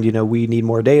behind, we need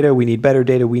more data, we need better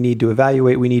data, we need to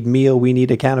evaluate, we need meal, we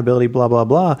need accountability, blah, blah,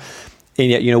 blah.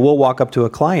 And yet, we'll walk up to a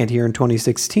client here in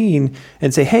 2016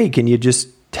 and say, hey, can you just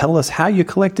tell us how you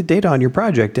collected data on your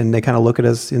project? And they kind of look at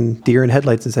us in deer in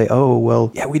headlights and say, oh,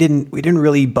 well, yeah, we didn't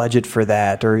really budget for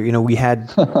that. Or, we had,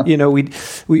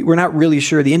 we're not really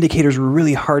sure. The indicators were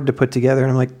really hard to put together.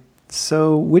 And I'm like,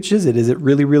 so which is it? Is it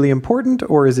really, really important,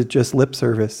 or is it just lip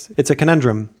service? It's a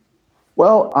conundrum.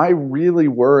 Well, I really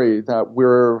worry that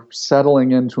we're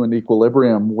settling into an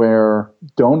equilibrium where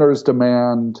donors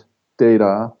demand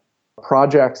data,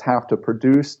 projects have to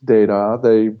produce data,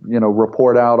 they,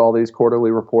 report out all these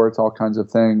quarterly reports, all kinds of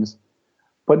things,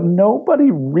 but nobody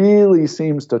really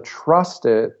seems to trust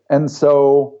it. And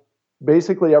so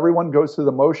basically everyone goes through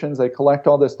the motions, they collect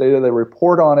all this data, they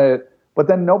report on it, but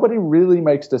then nobody really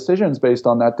makes decisions based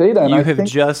on that data. And you have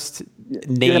just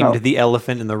named the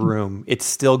elephant in the room. It's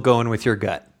still going with your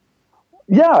gut.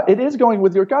 Yeah, it is going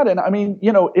with your gut. And I mean,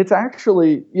 it's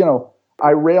actually,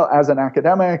 I rail as an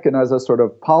academic and as a sort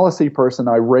of policy person,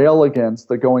 I rail against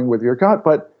the going with your gut.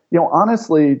 But,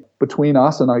 honestly, between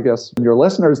us and I guess your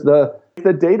listeners, if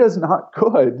the data's not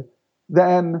good,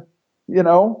 then,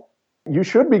 you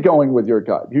should be going with your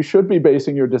gut. You should be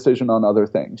basing your decision on other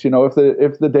things.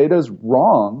 If the data is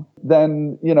wrong,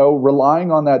 then,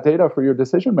 relying on that data for your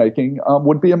decision making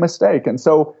would be a mistake. And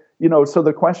so, so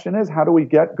the question is, how do we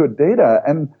get good data?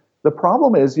 And the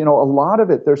problem is, a lot of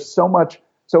it, there's so much.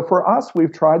 So for us,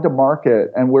 we've tried to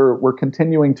market, and we're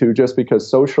continuing to, just because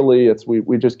socially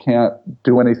we just can't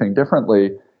do anything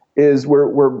differently, is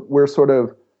we're sort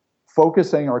of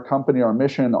focusing our company, our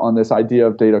mission on this idea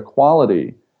of data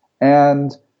quality.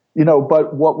 And,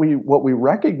 but what we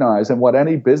recognize, and what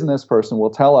any business person will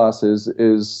tell us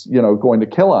is going to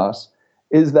kill us,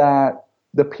 is that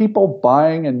the people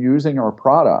buying and using our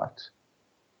product,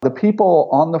 the people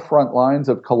on the front lines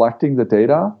of collecting the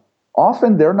data,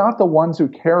 often they're not the ones who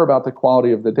care about the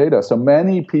quality of the data. So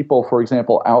many people, for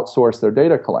example, outsource their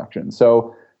data collection.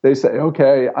 So they say,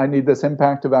 okay, I need this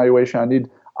impact evaluation. I need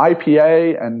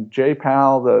IPA and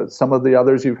JPAL, some of the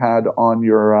others you've had on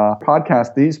your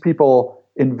podcast. These people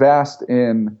invest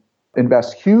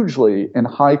hugely in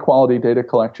high quality data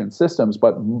collection systems,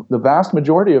 but the vast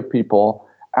majority of people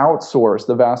outsource,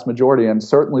 the vast majority, and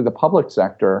certainly the public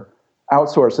sector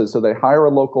outsources. So they hire a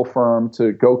local firm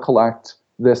to go collect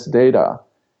this data.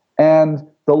 And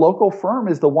the local firm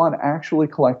is the one actually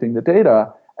collecting the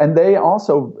data. And they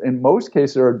also, in most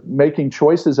cases, are making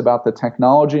choices about the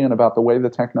technology and about the way the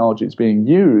technology is being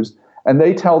used. And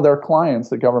they tell their clients,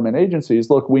 the government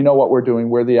agencies, look, we know what we're doing.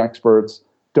 We're the experts.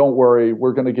 Don't worry.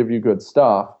 We're going to give you good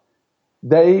stuff.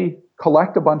 They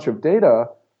collect a bunch of data,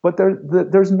 but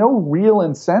there's no real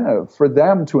incentive for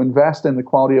them to invest in the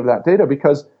quality of that data,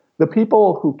 because the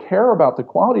people who care about the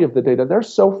quality of the data, they're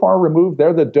so far removed.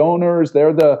 They're the donors.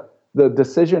 They're the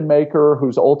decision maker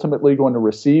who's ultimately going to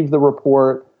receive the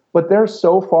report. But they're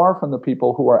so far from the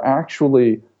people who are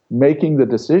actually making the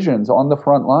decisions on the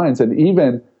front lines, and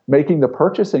even making the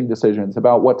purchasing decisions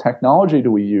about what technology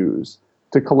do we use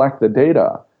to collect the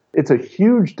data. It's a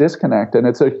huge disconnect, and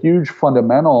it's a huge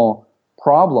fundamental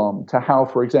problem to how,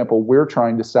 for example, we're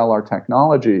trying to sell our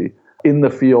technology in the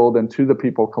field and to the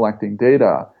people collecting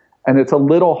data. And it's a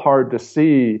little hard to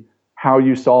see how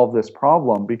you solve this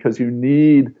problem, because you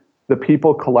need the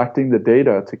people collecting the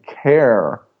data to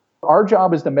care. Our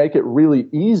job is to make it really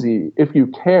easy, if you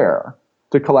care,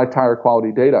 to collect higher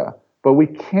quality data. but we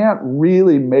can't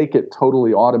really make it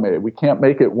totally automated. We can't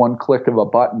make it one click of a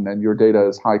button and your data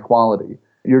is high quality.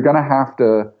 You're going to have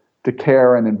to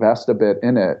care and invest a bit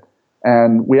in it.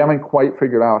 And we haven't quite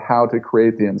figured out how to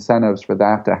create the incentives for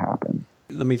that to happen.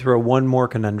 Let me throw one more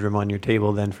conundrum on your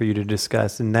table then for you to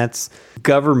discuss, and that's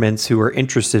governments who are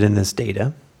interested in this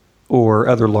data or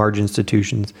other large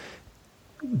institutions,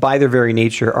 by their very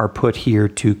nature, are put here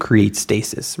to create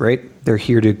stasis, right? They're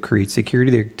here to create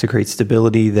security, they're to create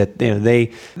stability, that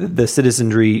the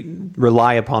citizenry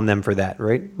rely upon them for that,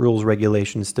 right? Rules,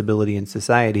 regulations, stability in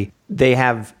society. They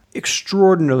have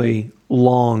extraordinarily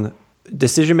long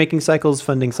decision-making cycles,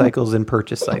 funding cycles, and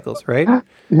purchase cycles, right?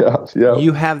 Yeah.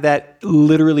 You have that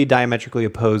literally diametrically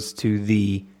opposed to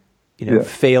the,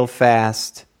 fail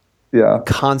fast,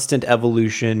 constant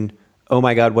evolution. Oh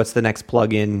my God, what's the next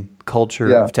plug-in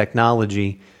culture of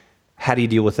technology? How do you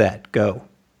deal with that? Go.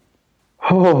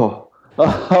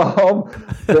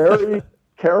 Very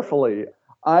carefully.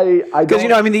 Because,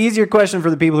 the easier question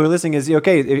for the people who are listening is,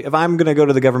 okay, if I'm going to go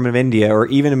to the government of India or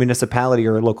even a municipality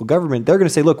or a local government, they're going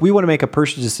to say, look, we want to make a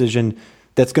purchase decision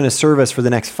that's going to serve us for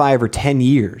the next 5 or 10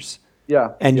 years. Yeah.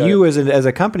 And you as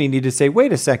a company need to say,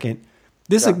 wait a second,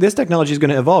 this technology is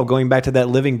going to evolve, going back to that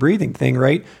living, breathing thing,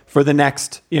 right? For the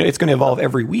next, it's going to evolve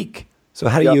every week. So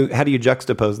how do you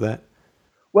juxtapose that?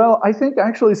 Well, I think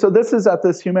actually, so this is at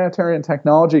this humanitarian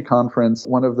technology conference.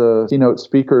 One of the keynote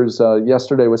speakers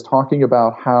yesterday was talking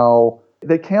about how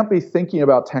they can't be thinking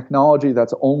about technology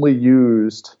that's only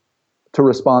used to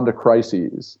respond to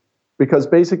crises, because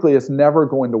basically it's never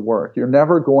going to work. You're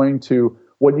never going to,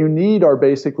 what you need are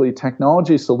basically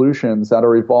technology solutions that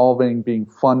are evolving, being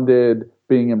funded,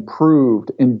 being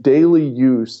improved in daily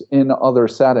use in other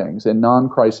settings, in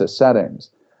non-crisis settings,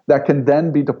 that can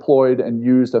then be deployed and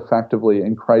used effectively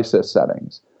in crisis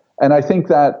settings. And I think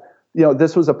that,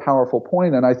 this was a powerful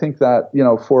point. And I think that,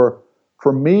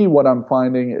 for me, what I'm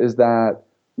finding is that,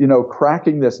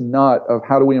 cracking this nut of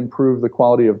how do we improve the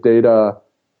quality of data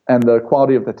and the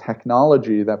quality of the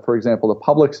technology that, for example, the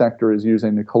public sector is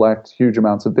using to collect huge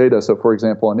amounts of data. So, for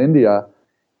example, in India,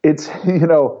 it's,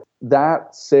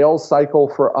 that sales cycle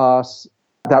for us,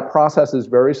 that process is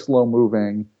very slow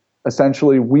moving.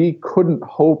 Essentially, we couldn't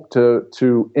hope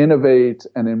to innovate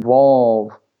and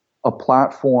evolve a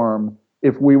platform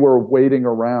if we were waiting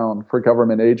around for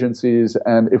government agencies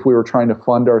and if we were trying to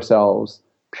fund ourselves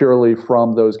purely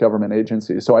from those government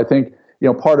agencies. So I think,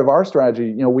 part of our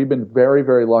strategy, we've been very,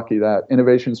 very lucky that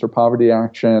Innovations for Poverty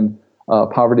Action,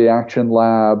 Poverty Action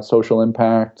Lab, Social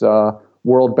Impact,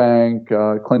 World Bank,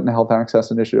 Clinton Health Access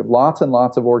Initiative, lots and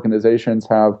lots of organizations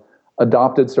have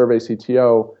adopted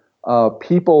SurveyCTO.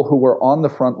 People who were on the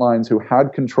front lines, who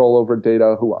had control over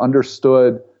data, who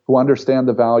understand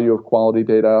the value of quality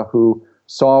data, who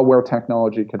saw where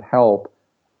technology could help.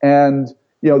 And,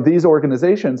 these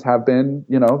organizations have been,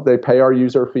 they pay our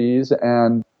user fees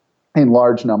and in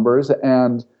large numbers,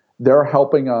 and they're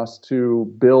helping us to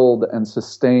build and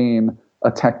sustain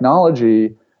a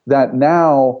technology that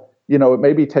now, it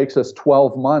maybe takes us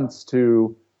 12 months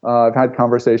to I've had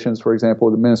conversations, for example,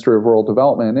 with the Ministry of Rural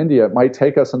Development in India. It might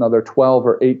take us another 12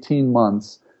 or 18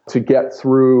 months to get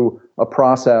through a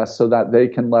process so that they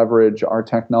can leverage our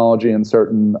technology in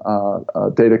certain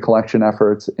data collection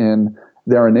efforts in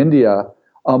India.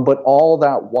 But all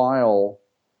that while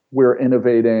we're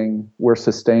innovating, we're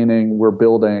sustaining, we're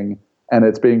building, and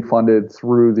it's being funded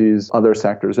through these other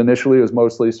sectors. Initially, it was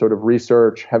mostly sort of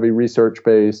research, heavy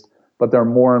research-based, but there are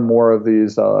more and more of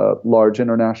these large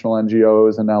international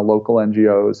NGOs and now local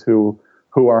NGOs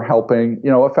who are helping,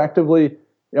 effectively,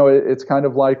 it's kind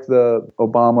of like the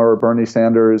Obama or Bernie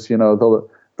Sanders, the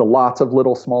lots of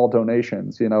little small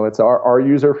donations. It's our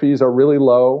user fees are really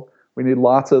low. We need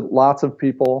lots of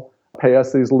people pay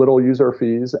us these little user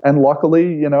fees. And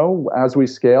luckily, as we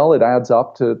scale, it adds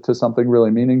up to something really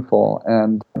meaningful.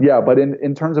 And but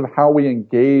in terms of how we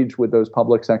engage with those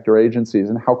public sector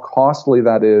agencies and how costly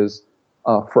that is,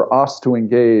 for us to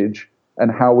engage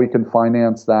and how we can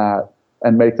finance that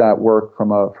and make that work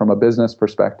from a business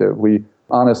perspective. We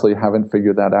honestly haven't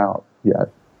figured that out yet.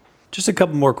 Just a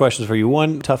couple more questions for you.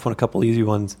 One tough one, a couple easy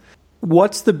ones.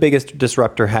 What's the biggest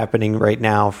disruptor happening right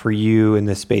now for you in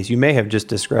this space? You may have just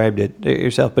described it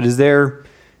yourself, but is there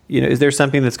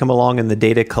something that's come along in the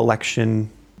data collection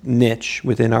niche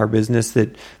within our business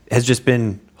that has just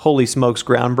been holy smokes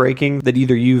groundbreaking that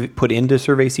either you've put into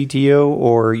SurveyCTO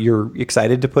or you're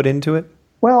excited to put into it?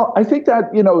 Well, I think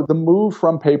that, the move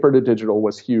from paper to digital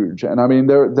was huge. And I mean,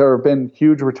 there have been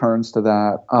huge returns to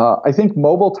that. I think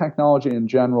mobile technology in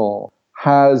general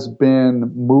has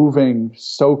been moving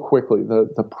so quickly.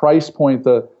 The price point,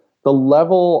 the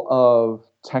level of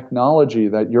technology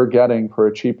that you're getting for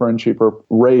a cheaper and cheaper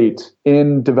rate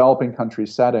in developing country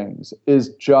settings is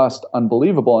just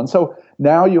unbelievable. And so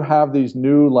now you have these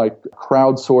new like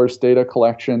crowdsourced data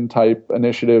collection type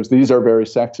initiatives. These are very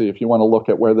sexy. If you want to look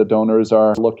at where the donors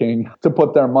are looking to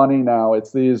put their money now,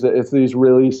 it's these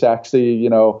really sexy,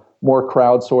 more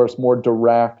crowdsourced, more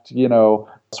direct,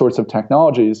 sorts of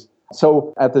technologies.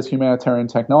 So at this humanitarian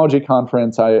technology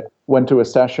conference, I went to a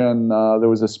session. There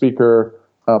was a speaker,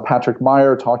 Patrick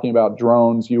Meyer, talking about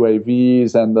drones,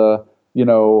 UAVs, and the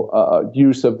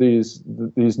use of these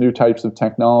new types of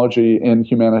technology in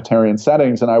humanitarian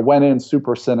settings. And I went in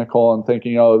super cynical and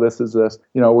thinking, this,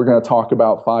 we're going to talk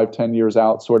about 5-10 years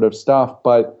out sort of stuff.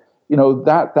 But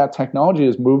that technology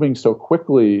is moving so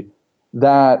quickly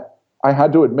that I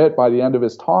had to admit by the end of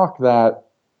his talk that,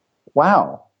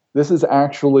 wow, this is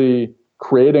actually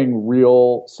creating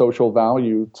real social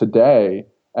value today,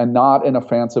 and not in a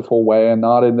fanciful way, and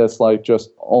not in this like just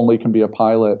only can be a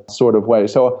pilot sort of way.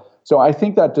 So I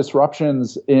think that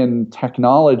disruptions in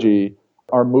technology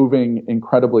are moving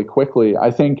incredibly quickly.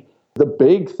 I think the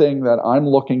big thing that I'm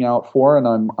looking out for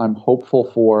and I'm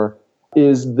hopeful for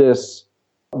is this,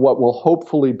 what will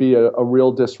hopefully be a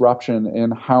real disruption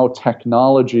in how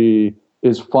technology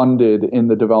is funded in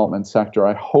the development sector.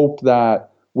 I hope that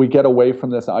we get away from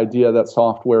this idea that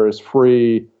software is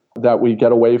free, that we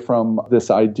get away from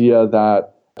this idea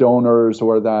that donors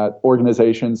or that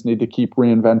organizations need to keep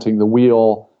reinventing the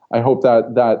wheel. I hope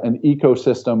that an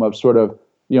ecosystem of sort of,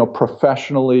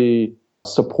 professionally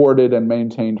supported and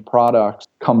maintained products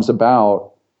comes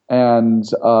about. And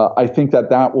I think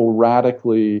that will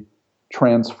radically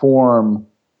transform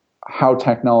how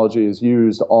technology is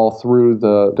used all through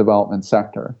the development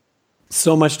sector.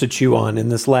 So much to chew on in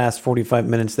this last 45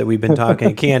 minutes that we've been talking.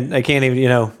 I can't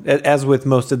even, as with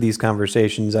most of these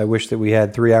conversations, I wish that we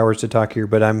had 3 hours to talk here,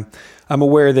 but I'm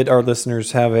aware that our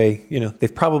listeners have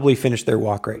they've probably finished their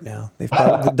walk right now.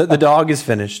 The dog is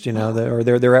finished, or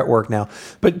they're at work now.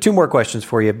 But 2 more questions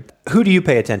for you. Who do you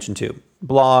pay attention to?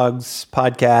 Blogs,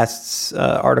 podcasts,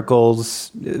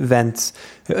 articles, events.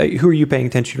 Who are you paying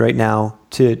attention to right now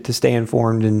to stay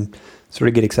informed and sort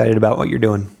of get excited about what you're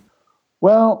doing?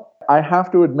 Well, I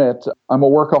have to admit, I'm a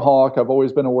workaholic. I've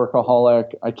always been a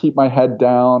workaholic. I keep my head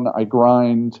down. I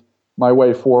grind my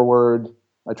way forward.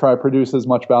 I try to produce as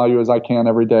much value as I can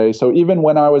every day. So even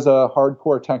when I was a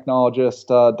hardcore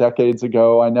technologist decades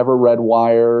ago, I never read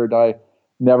Wired. I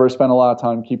never spent a lot of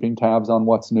time keeping tabs on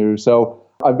what's new. So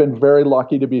I've been very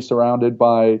lucky to be surrounded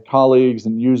by colleagues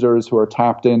and users who are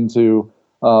tapped into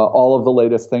all of the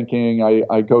latest thinking.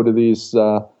 I go to these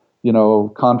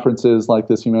conferences like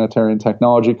this humanitarian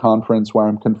technology conference where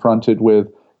I'm confronted with,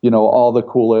 all the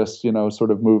coolest, sort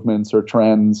of movements or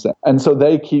trends. And so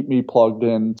they keep me plugged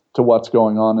in to what's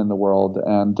going on in the world.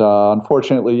 And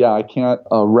unfortunately, I can't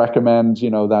recommend,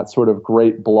 that sort of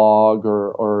great blog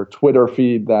or Twitter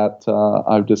feed that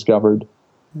I've discovered.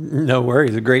 No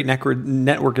worries. A great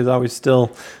network is always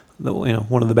still,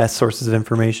 one of the best sources of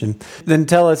information. Then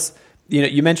tell us,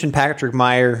 you mentioned Patrick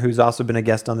Meyer, who's also been a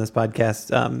guest on this podcast,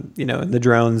 the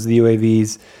drones, the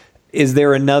UAVs. Is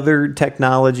there another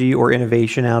technology or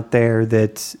innovation out there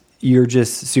that you're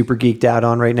just super geeked out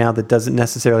on right now that doesn't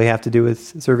necessarily have to do with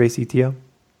SurveyCTO?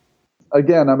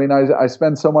 Again, I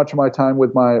spend so much of my time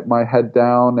with my head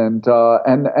down and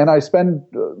I spend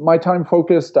my time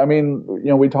focused.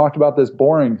 We talked about this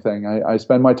boring thing. I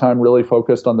spend my time really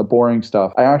focused on the boring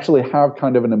stuff. I actually have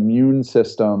kind of an immune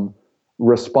system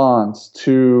response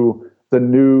to the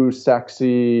new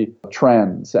sexy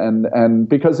trends and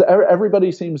because everybody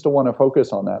seems to want to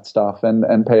focus on that stuff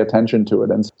and pay attention to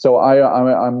it. And so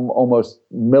I'm almost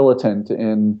militant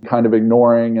in kind of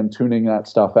ignoring and tuning that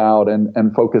stuff out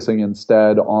and focusing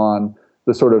instead on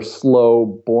the sort of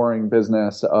slow, boring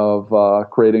business of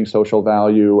creating social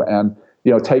value and,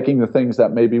 taking the things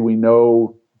that maybe we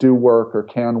know do work or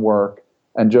can work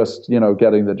and just,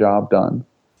 getting the job done.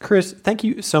 Chris, thank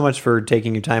you so much for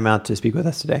taking your time out to speak with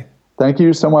us today. Thank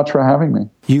you so much for having me.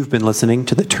 You've been listening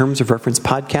to the Terms of Reference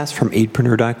podcast from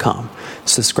 8preneur.com.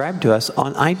 Subscribe to us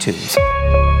on iTunes.